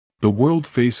The world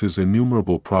faces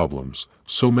innumerable problems,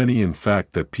 so many in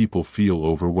fact that people feel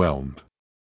overwhelmed.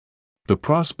 The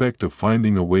prospect of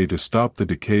finding a way to stop the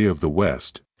decay of the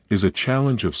West is a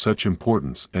challenge of such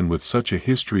importance, and with such a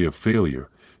history of failure,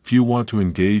 few want to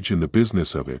engage in the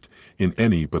business of it, in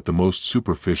any but the most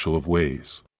superficial of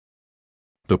ways.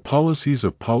 The policies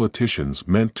of politicians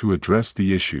meant to address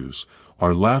the issues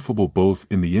are laughable both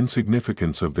in the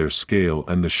insignificance of their scale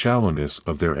and the shallowness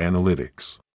of their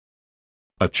analytics.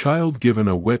 A child given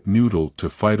a wet noodle to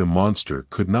fight a monster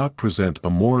could not present a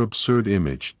more absurd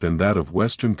image than that of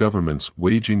Western governments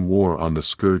waging war on the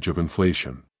scourge of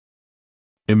inflation.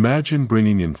 Imagine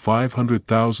bringing in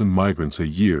 500,000 migrants a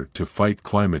year to fight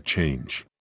climate change.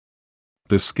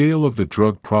 The scale of the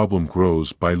drug problem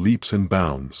grows by leaps and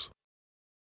bounds.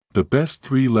 The best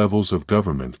 3 levels of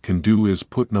government can do is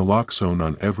put naloxone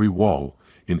on every wall,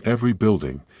 in every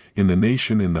building, in the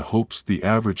nation, in the hopes the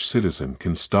average citizen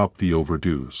can stop the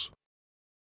overdues.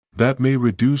 That may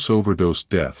reduce overdose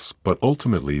deaths, but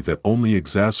ultimately that only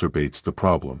exacerbates the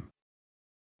problem.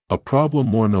 A problem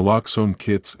more naloxone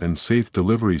kits and safe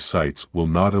delivery sites will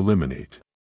not eliminate.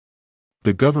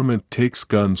 The government takes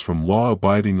guns from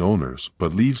law-abiding owners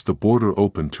but leaves the border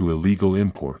open to illegal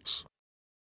imports.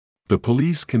 The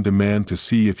police can demand to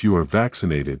see if you are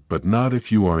vaccinated but not if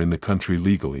you are in the country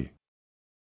legally.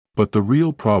 But the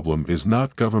real problem is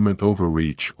not government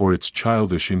overreach or its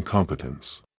childish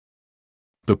incompetence.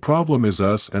 The problem is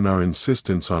us and our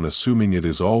insistence on assuming it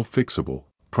is all fixable,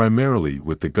 primarily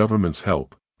with the government's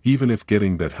help, even if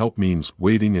getting that help means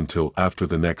waiting until after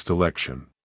the next election.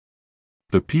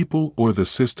 The people or the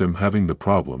system having the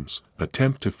problems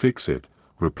attempt to fix it,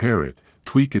 repair it,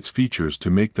 tweak its features to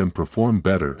make them perform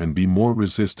better and be more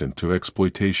resistant to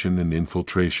exploitation and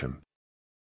infiltration.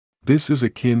 This is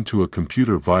akin to a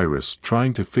computer virus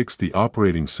trying to fix the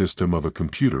operating system of a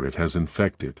computer it has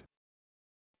infected.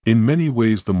 In many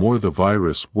ways, the more the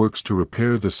virus works to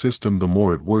repair the system, the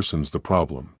more it worsens the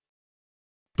problem.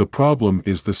 The problem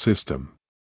is the system.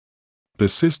 The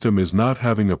system is not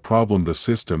having a problem, the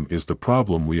system is the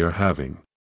problem we are having.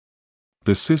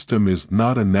 The system is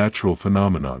not a natural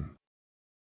phenomenon.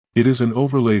 It is an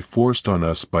overlay forced on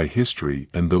us by history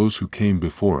and those who came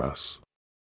before us.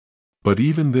 But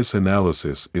even this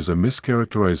analysis is a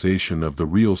mischaracterization of the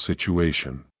real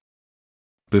situation.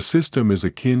 The system is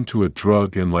akin to a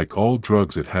drug, and like all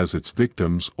drugs it has its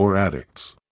victims or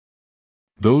addicts.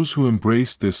 Those who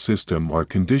embrace this system are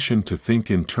conditioned to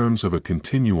think in terms of a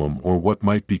continuum, or what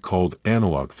might be called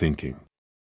analog thinking.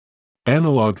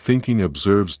 Analog thinking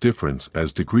observes difference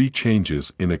as degree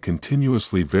changes in a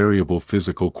continuously variable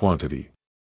physical quantity.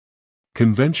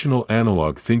 Conventional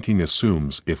analog thinking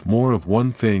assumes if more of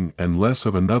one thing and less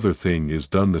of another thing is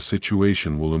done, the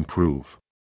situation will improve.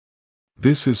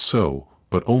 This is so,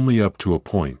 but only up to a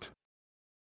point.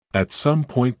 At some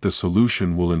point the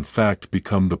solution will in fact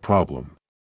become the problem.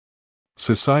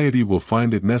 Society will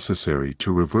find it necessary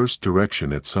to reverse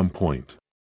direction at some point.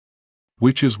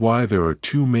 Which is why there are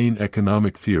 2 main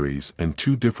economic theories and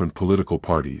 2 different political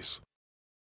parties.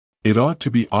 It ought to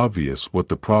be obvious what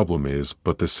the problem is,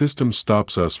 but the system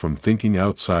stops us from thinking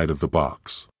outside of the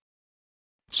box.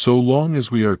 So long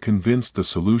as we are convinced the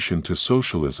solution to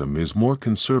socialism is more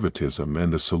conservatism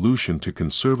and the solution to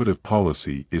conservative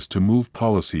policy is to move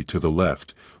policy to the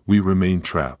left, we remain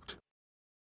trapped.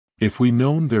 If we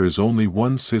know there is only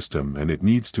one system and it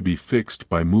needs to be fixed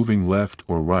by moving left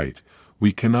or right,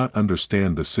 we cannot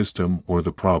understand the system or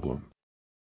the problem.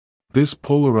 This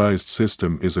polarized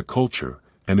system is a culture,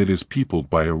 and it is peopled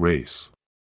by a race.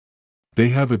 They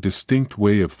have a distinct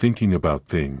way of thinking about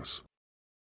things.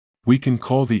 We can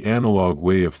call the analog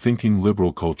way of thinking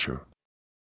liberal culture.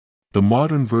 The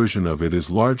modern version of it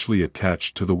is largely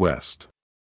attached to the West.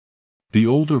 The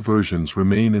older versions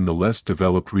remain in the less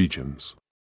developed regions.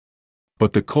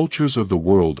 But the cultures of the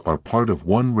world are part of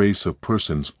one race of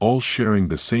persons, all sharing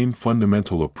the same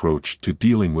fundamental approach to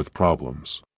dealing with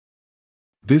problems.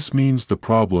 This means the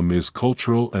problem is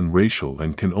cultural and racial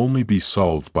and can only be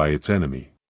solved by its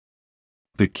enemy.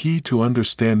 The key to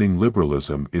understanding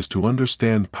liberalism is to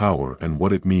understand power and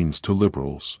what it means to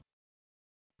liberals.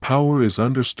 Power is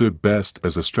understood best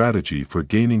as a strategy for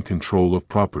gaining control of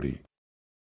property.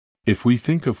 If we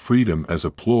think of freedom as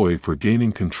a ploy for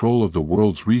gaining control of the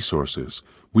world's resources,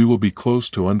 we will be close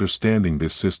to understanding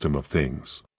this system of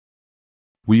things.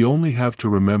 We only have to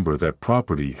remember that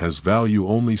property has value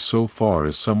only so far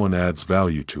as someone adds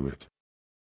value to it.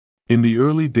 In the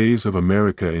early days of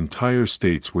America, entire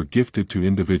states were gifted to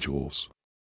individuals.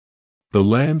 The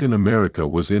land in America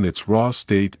was in its raw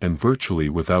state and virtually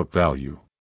without value.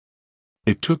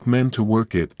 It took men to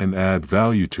work it and add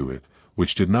value to it,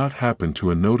 which did not happen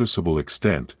to a noticeable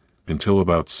extent, until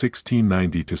about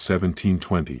 1690 to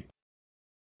 1720.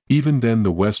 Even then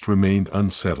the West remained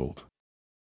unsettled.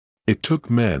 It took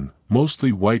men,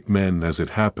 mostly white men as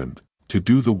it happened, to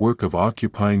do the work of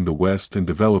occupying the West and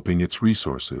developing its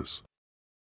resources.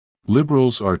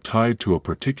 Liberals are tied to a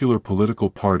particular political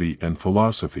party and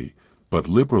philosophy, but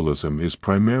liberalism is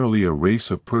primarily a race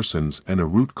of persons and a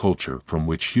root culture from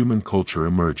which human culture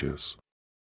emerges.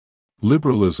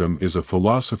 Liberalism is a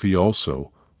philosophy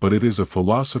also, but it is a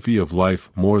philosophy of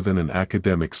life more than an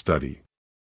academic study.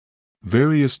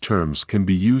 Various terms can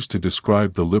be used to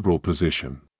describe the liberal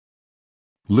position.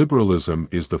 Liberalism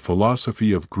is the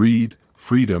philosophy of greed,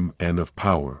 freedom, and of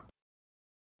power.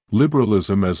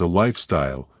 Liberalism as a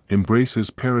lifestyle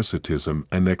embraces parasitism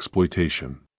and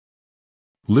exploitation.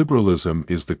 Liberalism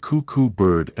is the cuckoo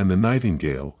bird and the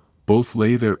nightingale, both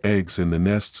lay their eggs in the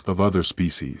nests of other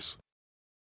species.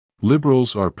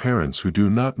 Liberals are parents who do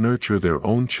not nurture their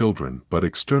own children but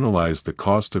externalize the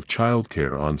cost of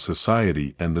childcare on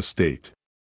society and the state.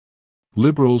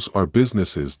 Liberals are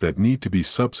businesses that need to be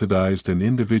subsidized and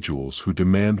individuals who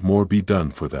demand more be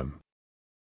done for them.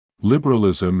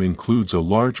 Liberalism includes a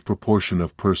large proportion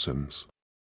of persons.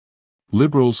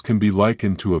 Liberals can be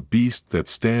likened to a beast that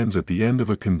stands at the end of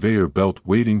a conveyor belt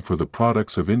waiting for the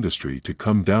products of industry to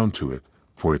come down to it,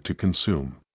 for it to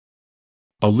consume.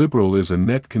 A liberal is a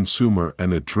net consumer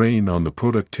and a drain on the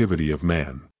productivity of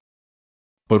man.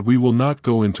 But we will not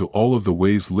go into all of the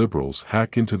ways liberals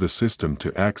hack into the system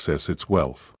to access its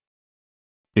wealth.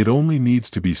 It only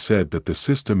needs to be said that the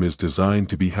system is designed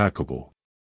to be hackable.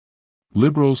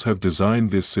 Liberals have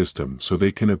designed this system so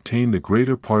they can obtain the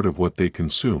greater part of what they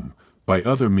consume, by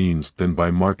other means than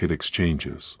by market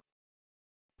exchanges.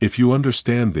 If you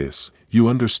understand this, you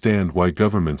understand why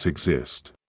governments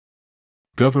exist.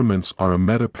 Governments are a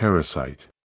meta-parasite.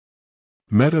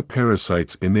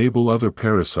 Meta-parasites enable other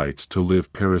parasites to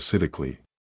live parasitically.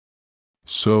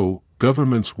 So,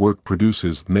 government's work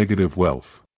produces negative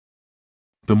wealth.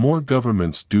 The more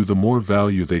governments do, the more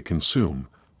value they consume,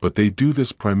 but they do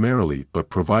this primarily by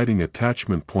providing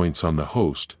attachment points on the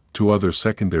host to other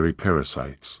secondary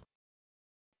parasites.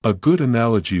 A good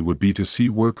analogy would be to see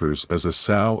workers as a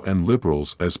sow and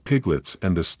liberals as piglets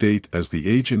and the state as the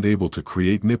agent able to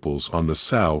create nipples on the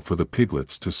sow for the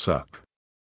piglets to suck.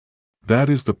 That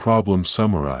is the problem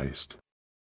summarized.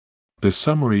 The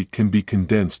summary can be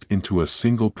condensed into a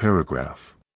single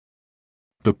paragraph.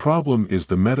 The problem is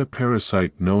the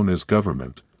meta-parasite known as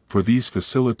government, for these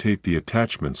facilitate the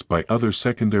attachments by other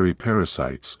secondary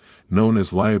parasites, known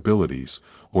as liabilities,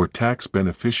 or tax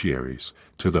beneficiaries,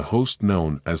 to the host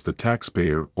known as the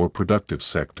taxpayer or productive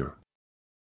sector.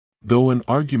 Though an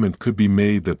argument could be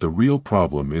made that the real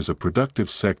problem is a productive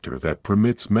sector that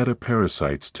permits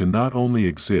meta-parasites to not only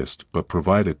exist but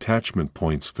provide attachment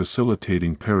points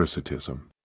facilitating parasitism.